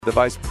The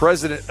vice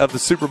president of the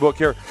Super Book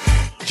here,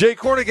 Jay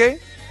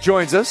Kornegay,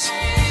 joins us.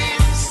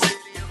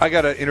 I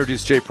got to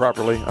introduce Jay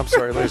properly. I'm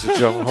sorry, ladies and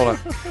gentlemen. Hold on.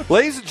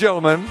 Ladies and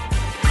gentlemen,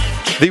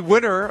 the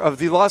winner of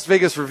the Las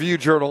Vegas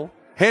Review-Journal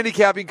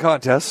handicapping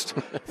contest,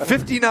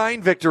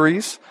 59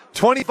 victories,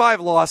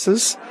 25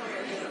 losses,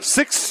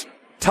 6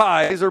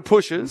 ties or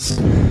pushes,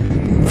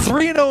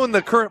 3-0 in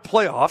the current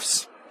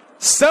playoffs,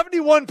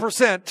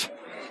 71%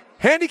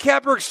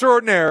 handicapper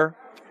extraordinaire,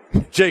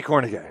 Jay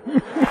Kornegay.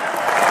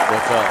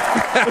 What's up?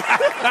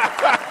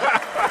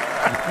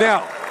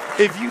 Now,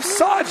 if you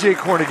saw Jay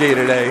Kornegay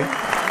today,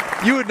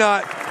 you would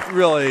not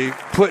really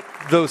put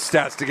those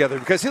stats together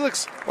because he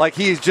looks like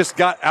he's just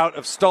got out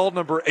of stall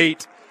number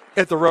 8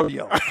 at the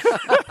rodeo.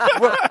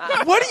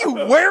 What are you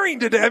wearing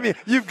today? I mean,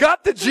 you've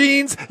got the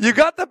jeans, you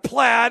got the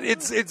plaid,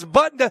 it's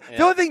buttoned up. Yeah.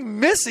 The only thing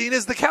missing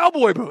is the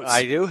cowboy boots.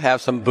 I do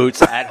have some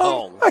boots at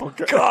home. Oh,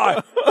 my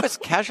God. It's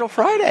Casual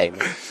Friday.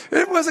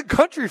 It wasn't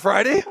Country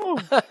Friday.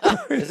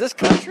 Is this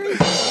country?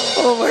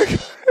 Oh, my God.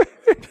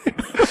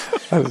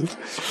 I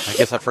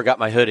guess I forgot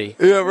my hoodie.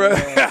 Yeah,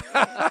 right.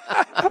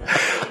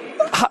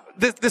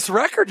 This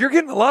record, you're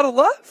getting a lot of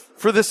love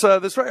for this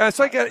record. I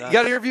saw you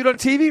got interviewed on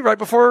TV right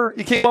before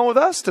you came on with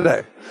us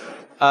today.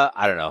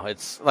 I don't know.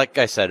 It's like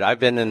I said, I've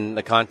been in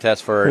the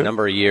contest for a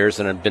number of years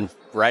and I've been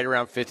right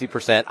around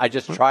 50%. I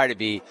just try to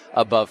be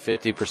above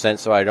 50%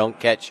 so I don't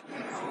catch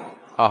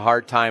a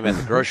hard time at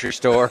the grocery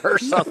store or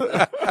something.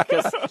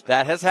 Because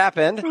that has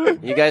happened.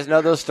 You guys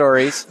know those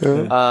stories.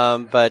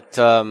 But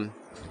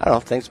I don't know.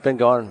 Things have been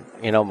going,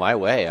 my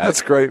way.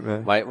 That's great,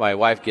 man. My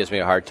wife gives me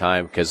a hard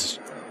time because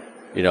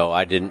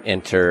I didn't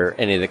enter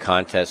any of the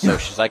contests. So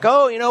she's like,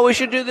 we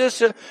should do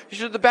this. You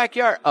should do the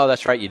backyard. Oh,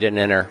 that's right. You didn't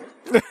enter.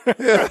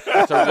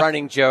 It's a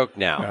running joke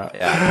now.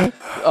 Yeah.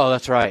 Oh,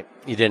 that's right.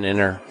 You didn't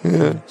enter.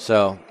 Yeah.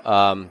 So,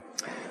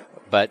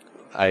 but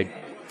I'm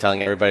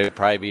telling everybody it'll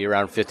probably be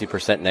around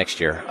 50% next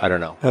year. I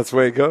don't know. That's the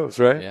way it goes,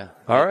 right? Yeah.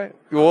 All right.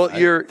 Well,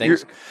 you're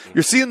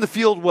seeing the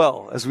field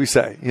well, as we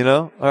say,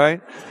 All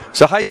right.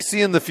 So how you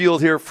seeing the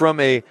field here from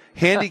a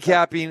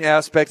handicapping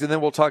aspect, and then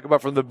we'll talk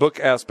about from the book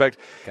aspect.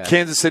 Okay.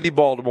 Kansas City,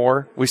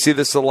 Baltimore. We see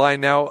this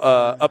line now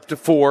up to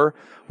 4.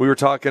 We were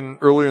talking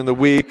earlier in the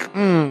week.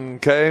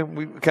 Okay.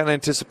 We kind of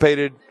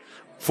anticipated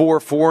 4,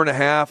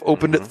 4.5,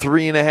 opened at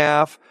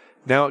 3.5.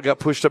 Now it got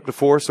pushed up to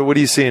 4. So what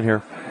are you seeing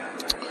here?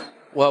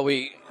 Well,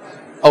 we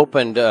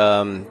opened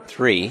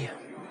 3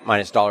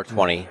 minus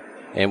 $1.20.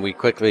 And we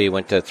quickly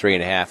went to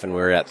 3.5, and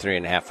we were at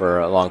 3.5 for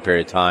a long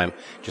period of time.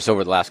 Just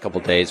over the last couple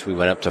of days, we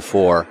went up to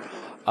 4.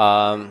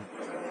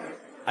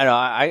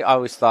 I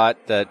always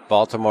thought that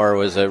Baltimore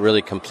was a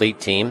really complete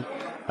team.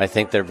 I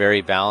think they're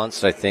very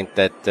balanced. I think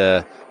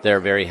that they're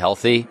very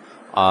healthy.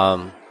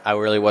 I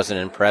really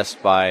wasn't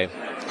impressed by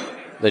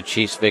the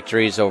Chiefs'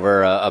 victories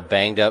over a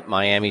banged-up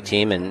Miami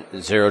team in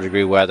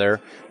 0-degree weather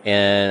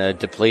and a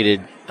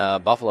depleted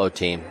Buffalo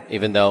team,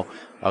 even though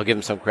I'll give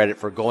them some credit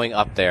for going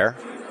up there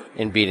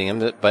in beating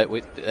them, but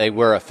they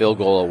were a field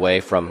goal away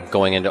from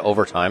going into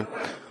overtime.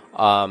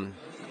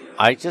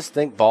 I just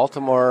think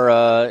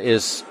Baltimore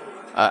is.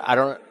 I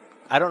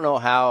don't know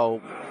how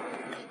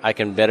I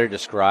can better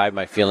describe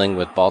my feeling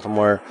with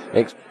Baltimore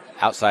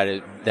outside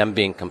of them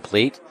being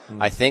complete.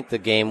 I think the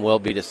game will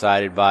be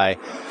decided by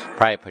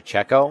probably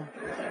Pacheco,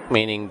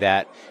 meaning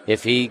that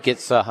if he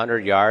gets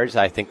 100 yards,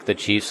 I think the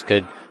Chiefs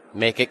could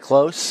make it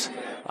close.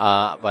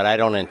 But I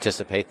don't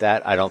anticipate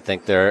that. I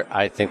think they're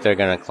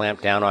going to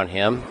clamp down on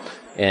him,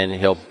 and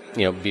he'll,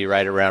 be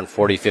right around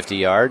 40, 50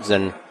 yards,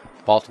 and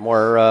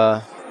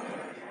Baltimore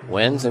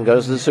wins and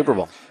goes to the Super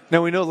Bowl.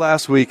 Now, we know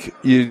last week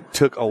you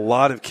took a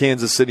lot of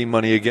Kansas City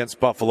money against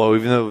Buffalo,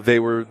 even though they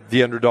were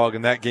the underdog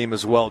in that game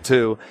as well,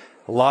 too.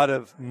 A lot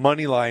of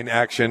money line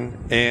action,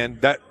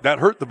 and that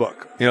hurt the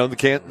book.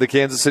 The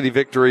Kansas City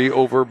victory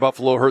over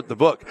Buffalo hurt the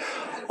book.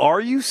 Are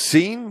you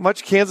seeing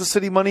much Kansas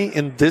City money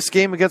in this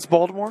game against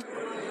Baltimore?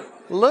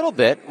 A little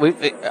bit.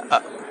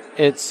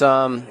 It's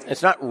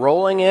not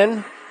rolling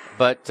in,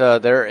 but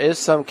there is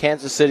some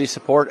Kansas City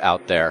support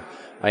out there.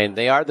 I mean,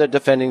 they are the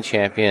defending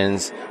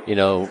champions.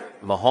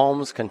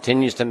 Mahomes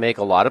continues to make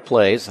a lot of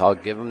plays. I'll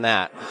give him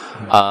that.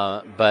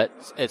 But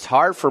it's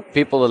hard for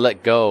people to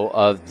let go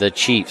of the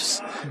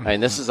Chiefs. I mean,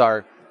 this is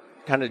our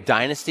kind of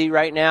dynasty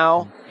right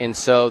now, and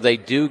so they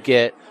do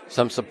get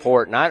some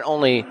support not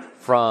only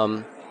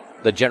from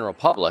the general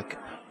public,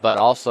 but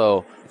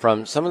also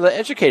from some of the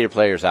educated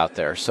players out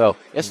there. So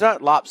it's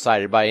not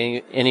lopsided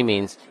by any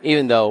means,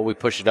 even though we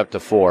pushed it up to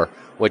 4,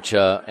 which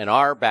in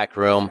our back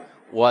room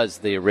was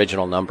the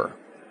original number.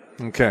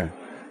 Okay.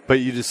 But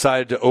you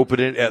decided to open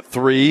it at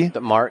 3?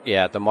 The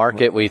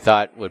market we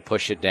thought would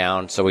push it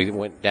down, so we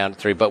went down to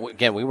 3. But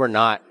again, we were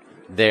not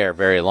there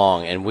very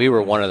long, and we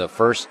were one of the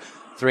first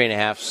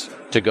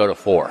 3.5s to go to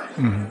 4.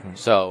 Mm-hmm.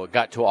 So it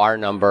got to our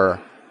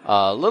number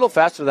a little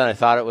faster than I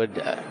thought it would,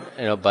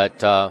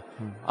 but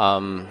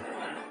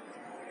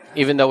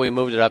even though we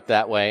moved it up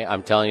that way,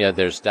 I'm telling you,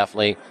 there's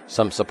definitely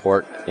some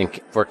support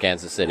for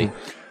Kansas City.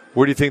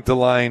 Where do you think the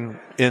line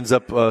ends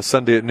up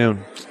Sunday at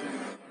noon?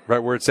 Right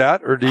where it's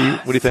at, or what do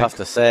you think? Tough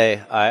to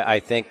say. I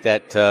think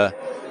that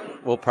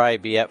we'll probably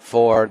be at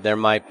 4. There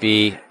might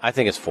be, I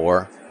think it's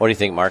 4. What do you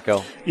think,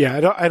 Marco?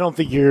 Yeah, I don't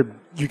think you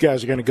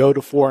guys are going to go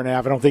to 4.5.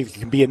 I don't think there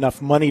can be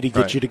enough money to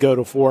get you to go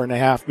to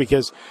 4.5,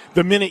 because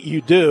the minute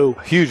you do,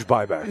 huge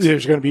buybacks.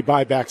 There's going to be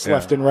buybacks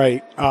left and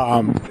right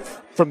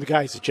from the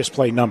guys that just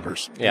play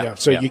numbers.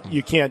 So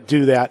you can't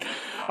do that.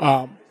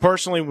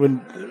 Personally,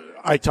 when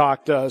I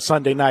talked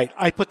Sunday night,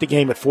 I put the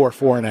game at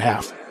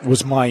 4.5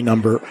 was my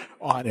number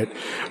on it.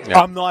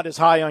 Yeah. I'm not as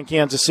high on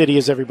Kansas City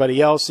as everybody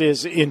else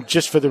is,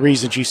 just for the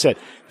reasons you said.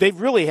 They've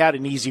really had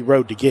an easy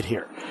road to get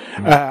here.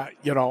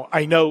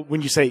 I know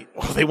when you say,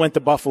 they went to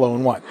Buffalo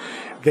and won.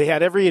 They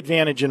had every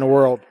advantage in the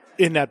world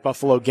in that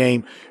Buffalo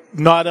game,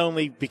 not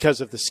only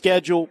because of the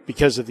schedule,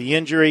 because of the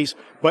injuries,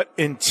 but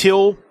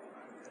until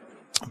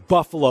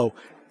Buffalo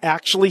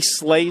actually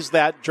slays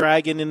that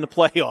dragon in the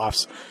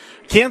playoffs,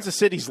 Kansas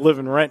City's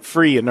living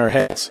rent-free in their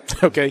heads,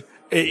 okay?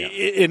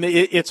 And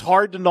it's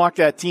hard to knock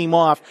that team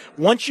off.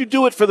 Once you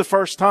do it for the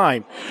first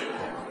time,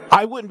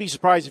 I wouldn't be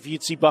surprised if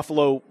you'd see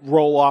Buffalo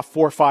roll off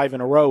 4 or 5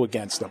 in a row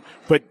against them.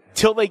 But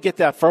till they get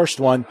that first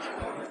one,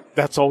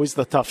 that's always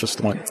the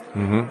toughest one.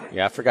 Mm-hmm.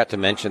 Yeah, I forgot to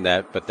mention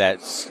that, but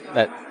that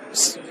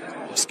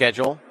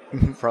schedule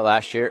for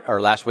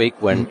last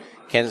week when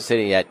Kansas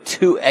City had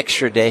 2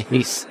 extra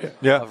days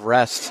of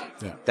rest,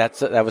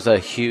 that was a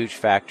huge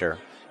factor.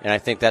 And I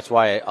think that's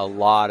why a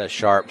lot of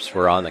sharps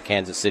were on the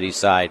Kansas City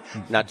side,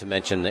 not to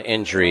mention the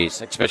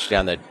injuries, especially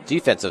on the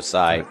defensive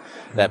side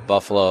that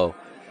Buffalo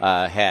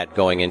had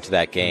going into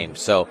that game.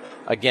 So,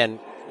 again,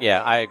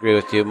 I agree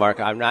with you,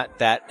 Mark. I'm not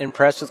that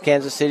impressed with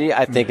Kansas City.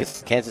 I think it's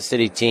the Kansas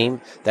City team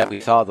that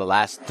we saw the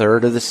last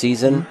third of the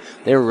season.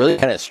 They were really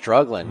kind of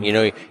struggling.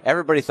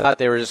 Everybody thought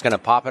they were just going to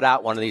pop it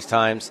out one of these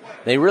times.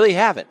 They really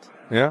haven't.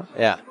 Yeah.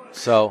 Yeah.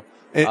 So...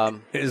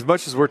 as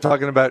much as we're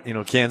talking about,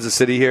 Kansas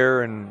City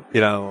here and,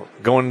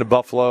 going to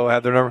Buffalo,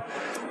 have their number,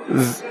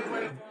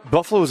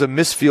 Buffalo was a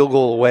missed field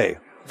goal away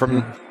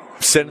from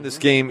sending this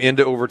game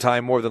into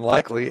overtime more than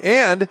likely.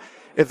 And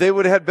if they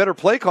would have had better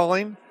play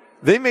calling,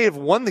 they may have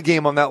won the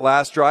game on that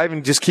last drive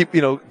and just keep,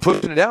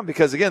 pushing it down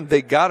because, again,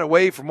 they got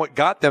away from what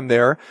got them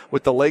there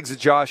with the legs of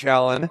Josh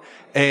Allen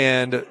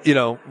and,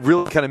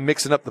 really kind of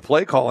mixing up the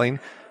play calling.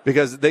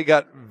 Because they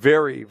got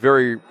very,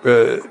 very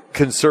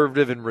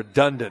conservative and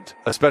redundant,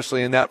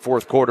 especially in that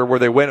fourth quarter where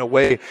they went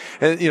away.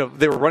 And,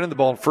 they were running the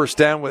ball on first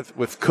down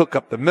with Cook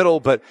up the middle.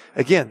 But,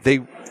 again,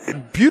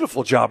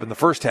 beautiful job in the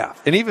first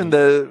half. And even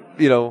the,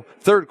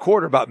 third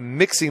quarter about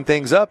mixing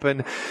things up.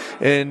 And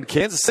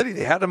Kansas City,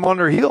 they had them on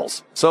their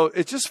heels. So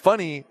it's just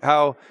funny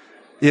how,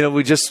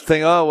 we just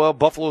think, oh, well,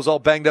 Buffalo's all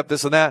banged up,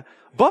 this and that.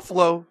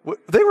 Buffalo,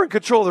 they were in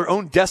control of their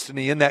own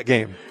destiny in that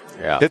game.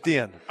 Yeah. At the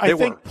end. I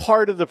think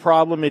part of the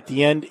problem at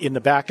the end in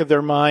the back of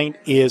their mind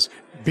is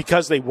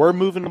because they were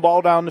moving the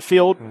ball down the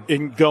field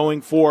and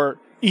going for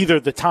either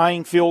the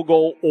tying field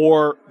goal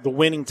or the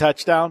winning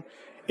touchdown.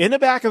 In the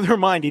back of their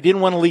mind, he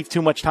didn't want to leave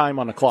too much time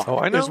on the clock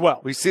as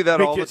well. We see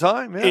that all the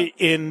time. Yeah.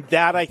 And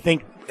that, I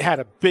think, had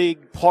a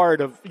big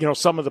part of,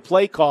 some of the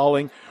play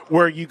calling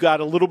where you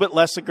got a little bit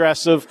less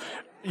aggressive.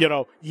 You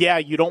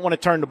don't want to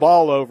turn the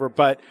ball over,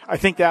 but I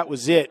think that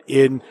was it.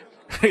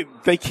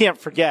 They can't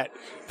forget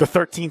the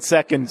 13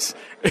 seconds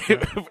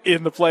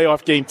in the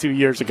playoff game 2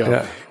 years ago.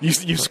 Yeah.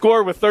 You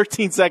score with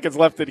 13 seconds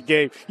left of the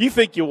game. You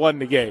think you won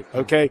the game,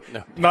 okay?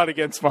 No. Not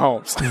against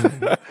Mahomes.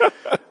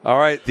 All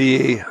right,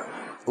 the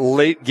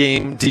late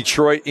game,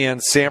 Detroit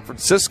and San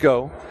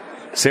Francisco.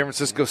 San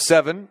Francisco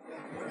 7.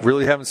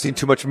 Really haven't seen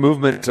too much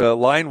movement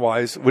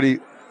line-wise.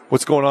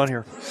 What's going on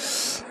here?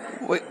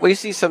 We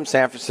see some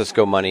San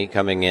Francisco money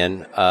coming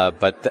in,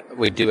 but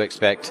we do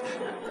expect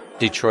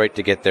Detroit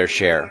to get their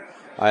share.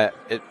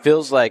 It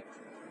feels like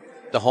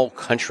the whole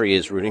country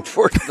is rooting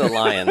for the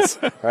Lions,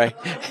 right?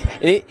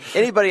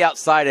 Anybody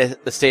outside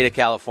of the state of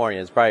California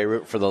is probably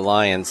rooting for the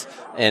Lions.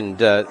 And,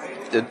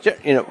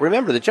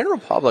 remember, the general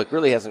public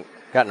really hasn't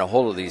gotten a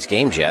hold of these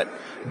games yet.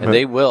 And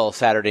they will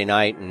Saturday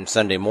night and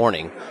Sunday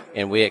morning.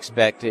 And we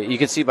expect, you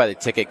can see by the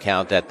ticket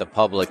count that the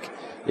public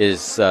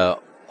is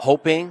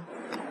hoping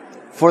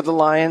for the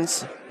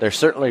Lions. They're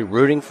certainly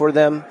rooting for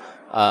them.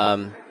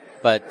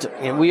 But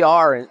we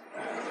are,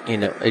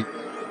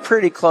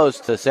 pretty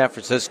close to San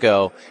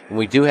Francisco, and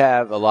we do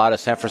have a lot of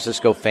San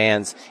Francisco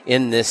fans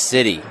in this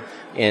city,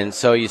 and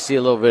so you see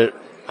a little bit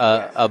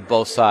of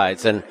both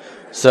sides. And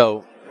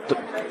so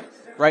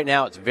right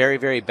now it's very,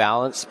 very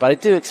balanced, but I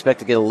do expect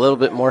to get a little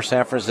bit more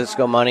San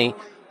Francisco money.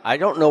 I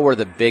don't know where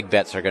the big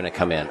bets are going to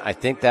come in. I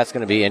think that's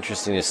going to be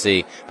interesting to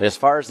see, but as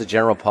far as the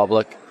general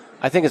public,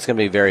 I think it's going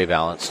to be very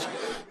balanced.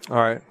 All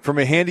right. From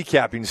a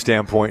handicapping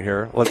standpoint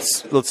here,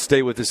 let's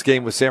stay with this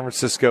game with San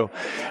Francisco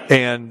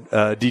and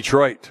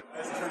Detroit.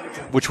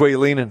 Which way are you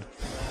leaning?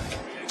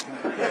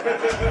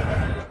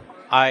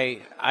 I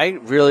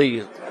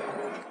really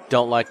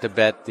don't like to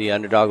bet the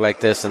underdog like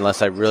this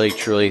unless I really,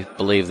 truly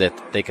believe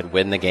that they could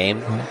win the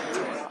game.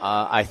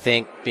 I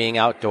think being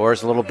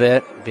outdoors a little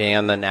bit, being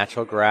on the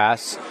natural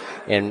grass,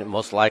 and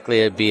most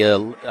likely I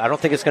don't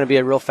think it's going to be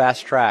a real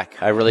fast track.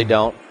 I really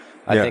don't.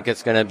 I think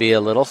it's going to be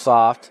a little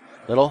soft,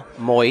 little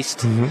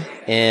moist,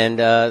 and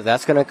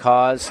that's going to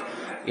cause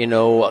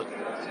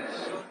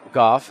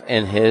Goff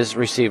and his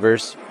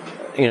receivers,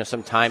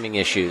 some timing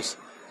issues.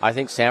 I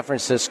think San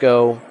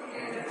Francisco,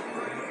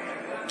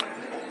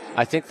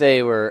 I think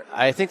they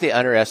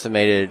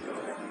underestimated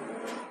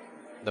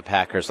the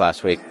Packers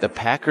last week. The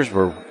Packers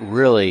were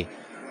really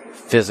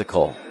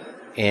physical.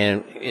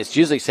 And it's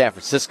usually San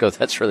Francisco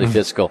that's really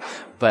physical.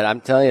 But I'm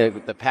telling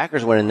you, the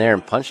Packers went in there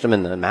and punched them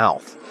in the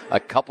mouth a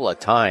couple of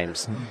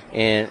times.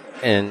 And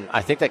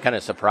I think that kind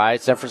of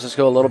surprised San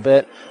Francisco a little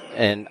bit.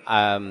 And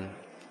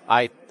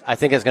I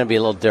think it's going to be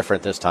a little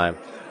different this time.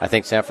 I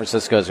think San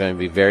Francisco is going to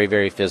be very,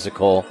 very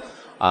physical.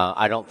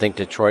 I don't think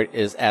Detroit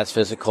is as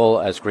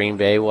physical as Green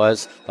Bay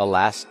was the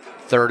last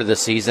third of the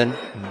season.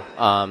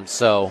 7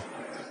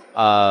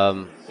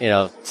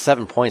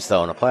 points,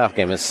 though, in a playoff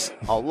game is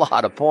a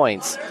lot of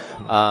points.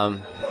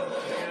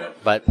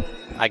 But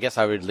I guess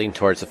I would lean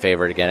towards the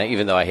favorite again,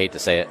 even though I hate to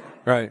say it.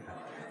 Right.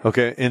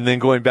 Okay, and then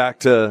going back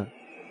to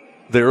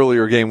the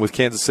earlier game with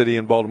Kansas City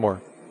and Baltimore.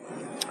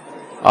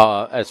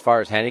 As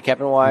far as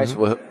handicapping-wise,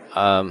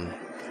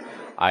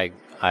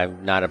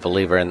 I'm not a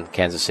believer in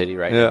Kansas City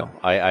right now.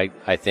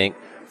 I think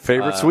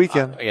favorites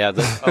weekend.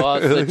 It's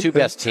the two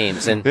best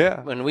teams. And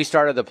when we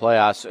started the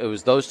playoffs, it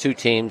was those two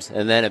teams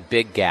and then a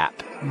big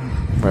gap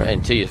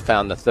until you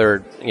found the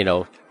third,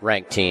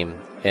 ranked team.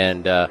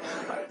 And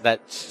that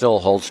still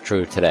holds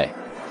true today.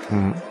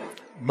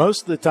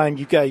 Most of the time,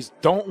 you guys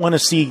don't want to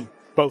see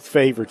both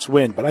favorites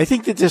win. But I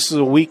think that this is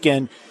a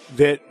weekend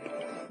that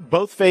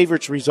both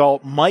favorites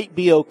result might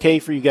be okay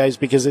for you guys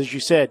because, as you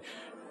said,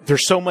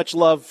 there's so much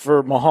love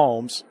for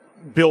Mahomes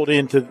built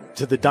into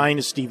the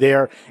dynasty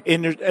there.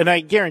 And I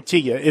guarantee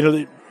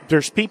you,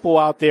 there's people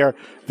out there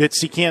that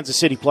see Kansas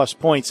City plus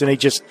points and they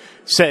just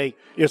say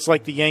it's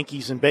like the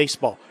Yankees in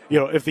baseball.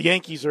 If the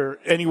Yankees are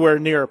anywhere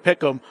near a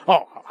pick 'em,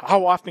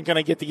 how often can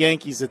I get the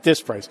Yankees at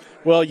this price?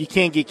 Well, you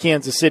can't get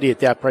Kansas City at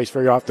that price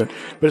very often.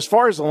 But as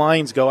far as the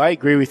lines go, I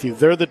agree with you.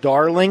 They're the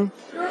darling,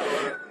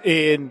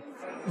 and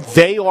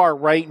they are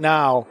right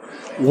now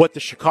what the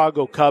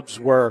Chicago Cubs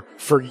were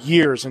for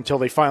years until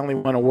they finally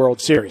won a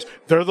World Series.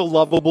 They're the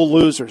lovable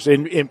losers,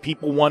 and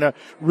people want to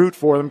root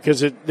for them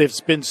because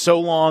it's been so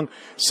long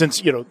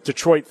since,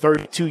 Detroit,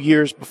 32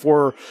 years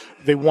before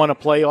they won a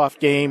playoff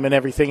game and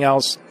everything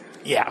else.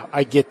 Yeah,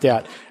 I get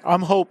that.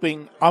 I'm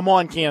hoping I'm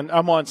on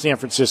San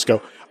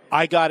Francisco.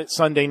 I got it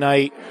Sunday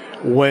night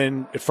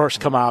when it first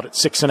come out at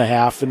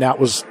 6.5, and that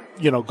was,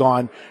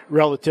 gone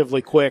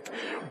relatively quick.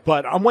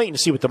 But I'm waiting to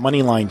see what the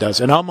money line does.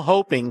 And I'm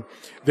hoping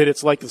that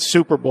it's like the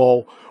Super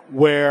Bowl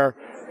where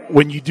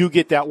when you do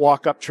get that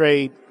walk-up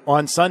trade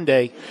on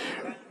Sunday,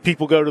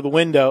 people go to the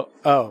window,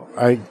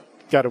 I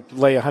got to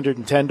lay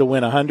 110 to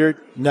win 100.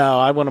 No,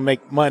 I want to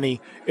make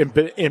money and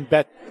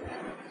bet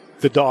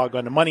the dog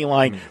on the money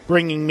line,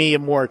 bringing me a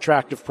more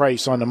attractive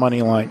price on the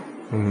money line.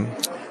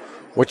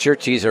 What's your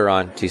teaser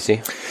on,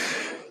 TC?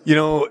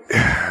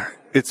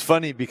 It's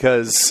funny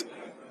because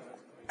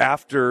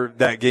after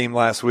that game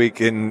last week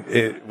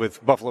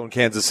with Buffalo and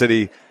Kansas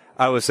City,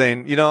 I was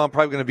saying, I'm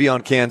probably going to be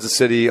on Kansas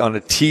City on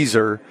a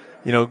teaser,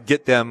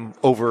 get them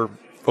over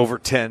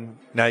 10.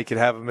 Now you could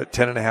have them at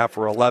 10.5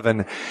 or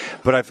 11.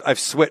 But I've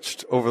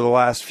switched over the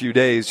last few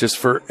days just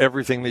for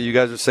everything that you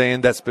guys are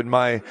saying. That's been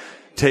my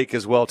take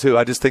as well too.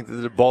 I just think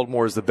that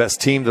Baltimore is the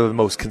best team. They're the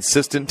most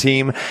consistent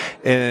team.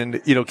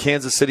 And,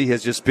 Kansas City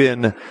has just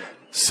been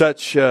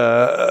such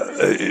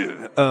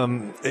a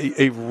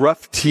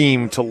rough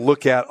team to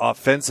look at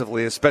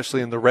offensively,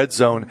 especially in the red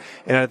zone.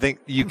 And I think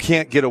you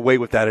can't get away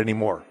with that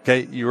anymore.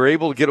 Okay. You were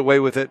able to get away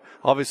with it,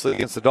 obviously,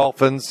 against the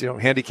Dolphins,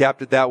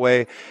 handicapped it that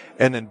way.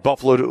 And then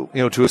Buffalo,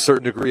 to a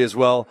certain degree as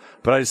well.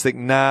 But I just think,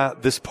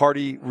 this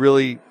party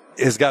really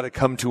has got to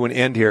come to an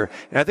end here.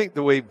 And I think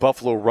the way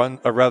Baltimore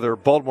runs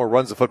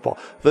the football,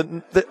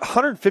 the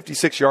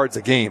 156 yards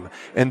a game,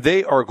 and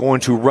they are going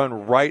to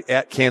run right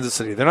at Kansas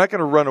City. They're not going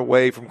to run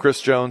away from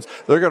Chris Jones.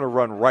 They're going to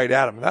run right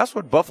at him. And that's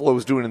what Buffalo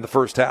was doing in the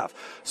first half.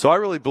 So I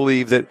really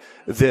believe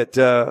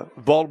that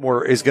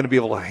Baltimore is going to be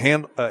able to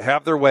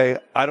have their way.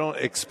 I don't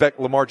expect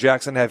Lamar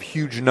Jackson to have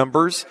huge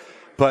numbers,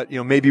 but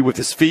maybe with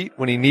his feet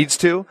when he needs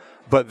to.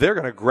 But they're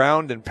going to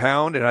ground and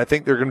pound, and I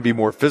think they're going to be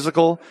more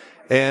physical.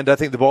 And I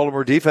think the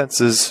Baltimore defense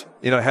has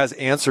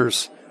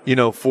answers,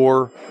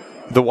 for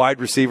the wide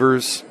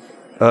receivers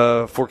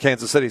for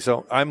Kansas City.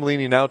 So I'm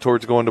leaning now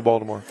towards going to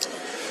Baltimore.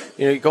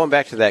 Going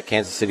back to that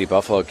Kansas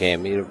City-Buffalo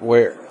game,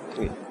 where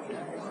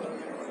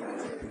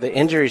the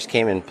injuries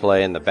came in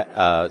play in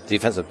the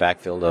defensive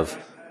backfield of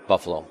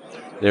Buffalo.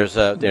 There's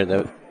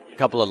a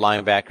couple of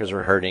linebackers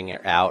were hurting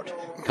out.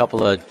 A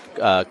couple of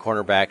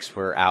cornerbacks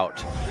were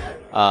out.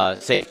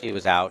 Safety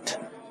was out.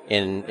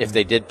 And if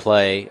they did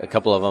play, a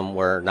couple of them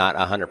were not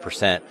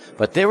 100%.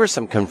 But there was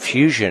some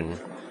confusion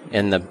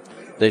in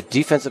the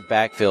defensive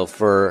backfield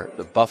for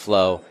the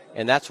Buffalo,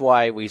 and that's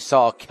why we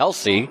saw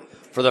Kelsey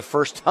for the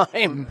first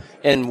time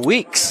in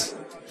weeks.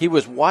 He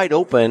was wide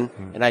open,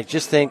 and I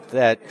just think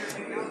that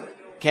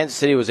Kansas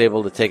City was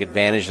able to take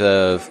advantage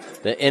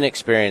of the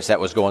inexperience that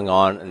was going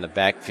on in the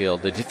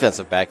backfield, the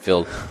defensive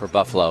backfield for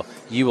Buffalo.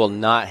 You will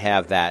not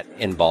have that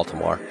in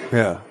Baltimore.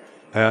 Yeah.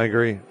 I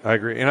agree.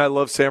 And I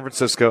love San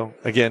Francisco.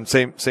 Again,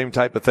 same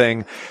type of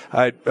thing.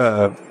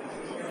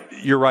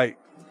 You're right.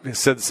 I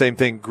said the same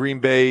thing. Green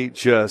Bay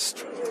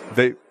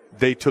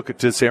they took it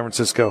to San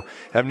Francisco.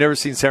 I've never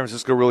seen San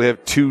Francisco really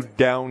have 2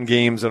 down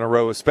games in a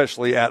row,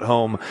 especially at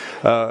home,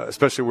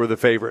 especially where the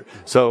favorite.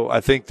 So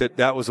I think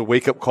that was a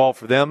wake-up call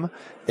for them.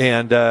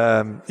 And,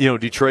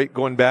 Detroit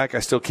going back, I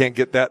still can't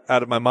get that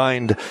out of my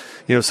mind.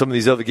 Some of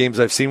these other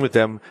games I've seen with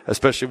them,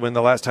 especially when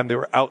the last time they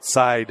were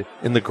outside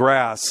in the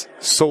grass,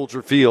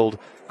 Soldier Field,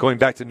 going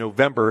back to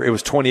November, it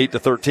was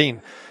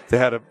 28-13. They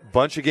had a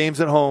bunch of games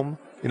at home,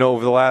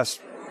 over the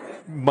last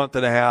month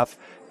and a half.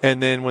 And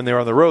then when they were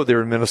on the road, they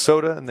were in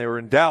Minnesota and they were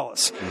in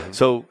Dallas. Mm-hmm.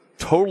 So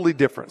totally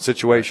different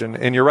situation.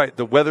 And you're right.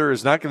 The weather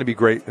is not going to be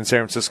great in San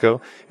Francisco.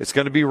 It's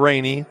going to be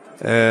rainy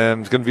and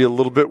it's going to be a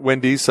little bit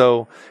windy.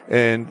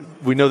 And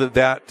we know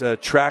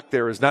that track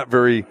there is not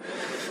very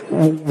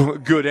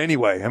good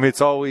anyway. I mean,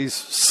 it's always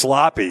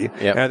sloppy.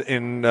 Yep.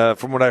 And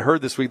from what I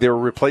heard this week, they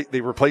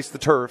replaced the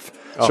turf.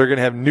 So you're going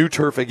to have new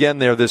turf again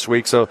there this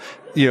week. So,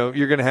 you're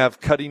going to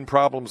have cutting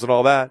problems and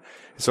all that.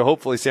 So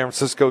hopefully San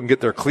Francisco can get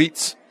their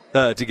cleats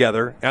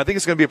together. And I think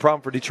it's going to be a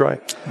problem for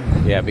Detroit.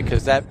 Yeah,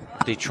 because that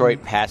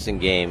Detroit passing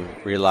game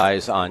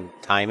relies on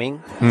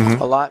timing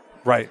a lot.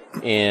 Right.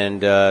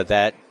 And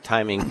that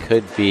timing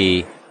could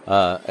be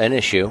an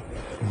issue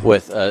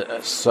with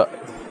a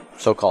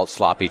so-called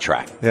sloppy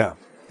track. Yeah.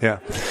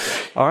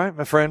 All right,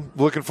 my friend.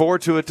 Looking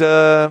forward to it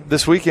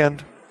this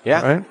weekend.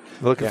 Yeah. All right.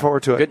 Looking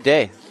forward to it. Good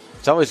day.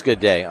 It's always a good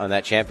day on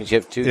that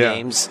championship. 2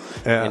 games,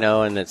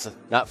 and it's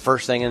not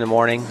first thing in the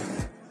morning.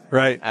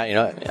 Right.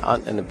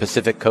 In the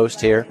Pacific Coast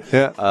here.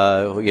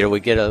 Yeah. We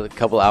get a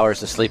couple hours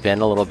to sleep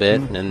in a little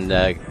bit and,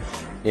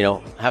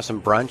 have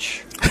some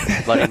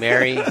brunch, Bloody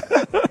Mary.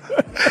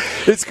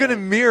 It's going to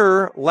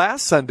mirror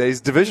last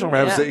Sunday's divisional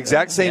round. It was the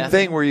exact same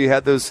thing where you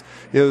had those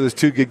 2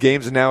 good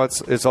games, and now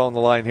it's all on the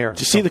line here. Do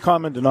you see the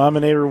common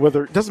denominator?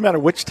 Whether it doesn't matter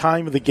which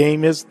time of the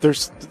game is,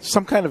 there's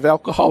some kind of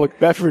alcoholic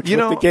beverage with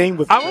the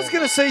game. I was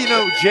going to say,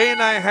 Jay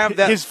and I have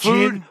that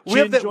food.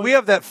 We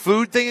have that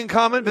food thing in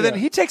common, but then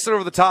he takes it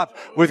over the top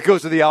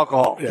goes to the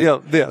alcohol. Yeah.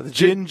 The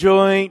gin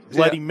joint,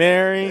 Bloody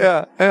Mary.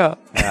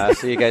 Yeah.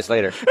 See you guys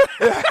later.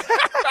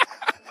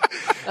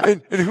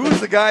 And who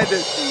was the guy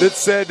that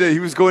said he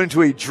was going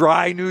into a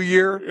dry New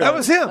Year? That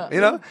was him.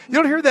 You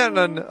don't hear that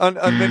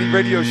on many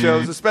radio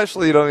shows,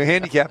 especially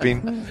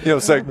handicapping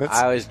segments.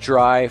 I was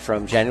dry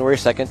from January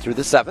 2nd through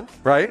the 7th.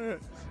 Right.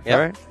 Yep. All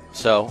right.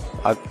 So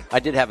I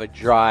did have a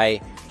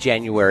dry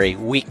January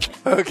week.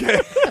 Okay.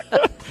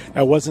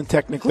 That wasn't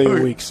technically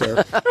a week, sir.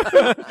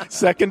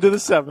 2nd to the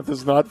 7th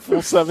is not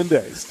full 7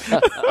 days.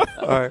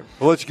 All right.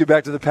 We'll let you get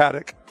back to the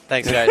paddock.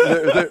 Thanks, guys.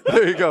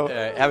 There you go.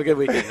 Have a good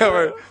weekend. All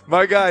right.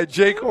 My guy,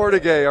 Jay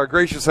Kornegay, our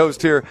gracious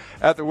host here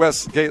at the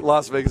Westgate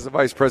Las Vegas, the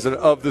Vice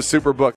President of the Super Book.